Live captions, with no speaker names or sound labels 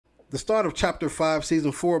The start of Chapter 5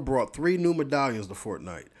 Season 4 brought 3 new medallions to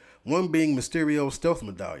Fortnite, one being Mysterio's Stealth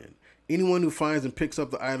Medallion. Anyone who finds and picks up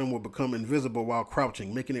the item will become invisible while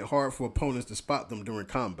crouching, making it hard for opponents to spot them during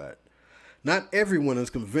combat. Not everyone is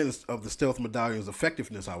convinced of the Stealth Medallion's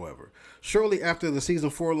effectiveness, however. Shortly after the Season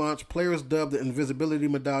 4 launch, players dubbed the Invisibility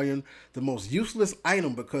Medallion the most useless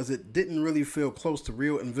item because it didn't really feel close to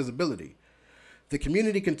real invisibility. The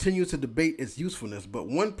community continues to debate its usefulness, but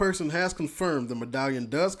one person has confirmed the medallion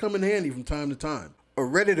does come in handy from time to time. A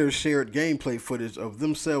Redditor shared gameplay footage of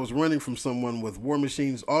themselves running from someone with War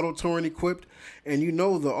Machine's auto-turret equipped, and you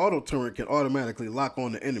know the auto-turret can automatically lock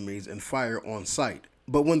on to enemies and fire on sight.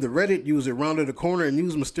 But when the Reddit user rounded a corner and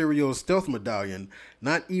used Mysterio's Stealth Medallion,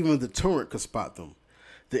 not even the turret could spot them.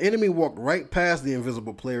 The enemy walked right past the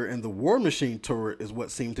invisible player, and the War Machine turret is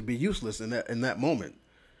what seemed to be useless in that moment.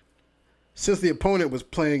 Since the opponent was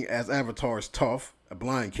playing as Avatar's Toph, a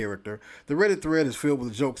blind character, the Reddit thread is filled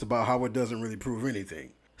with jokes about how it doesn't really prove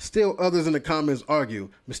anything. Still, others in the comments argue,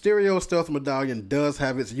 Mysterio's Stealth Medallion does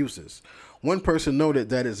have its uses. One person noted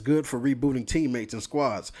that it's good for rebooting teammates and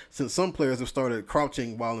squads, since some players have started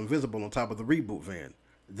crouching while invisible on top of the reboot van.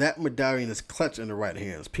 That medallion is clutch in the right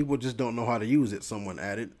hands. People just don't know how to use it, someone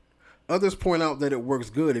added. Others point out that it works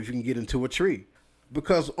good if you can get into a tree.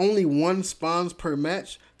 Because only one spawns per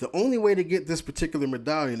match, the only way to get this particular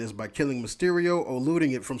medallion is by killing Mysterio or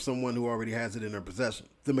looting it from someone who already has it in their possession.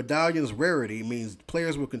 The medallion's rarity means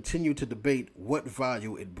players will continue to debate what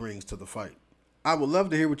value it brings to the fight. I would love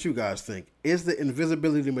to hear what you guys think. Is the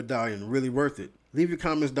Invisibility Medallion really worth it? Leave your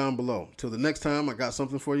comments down below. Till the next time, I got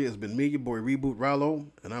something for you. It's been me, your boy Reboot Rallo,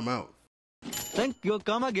 and I'm out. Thank you.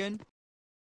 Come again.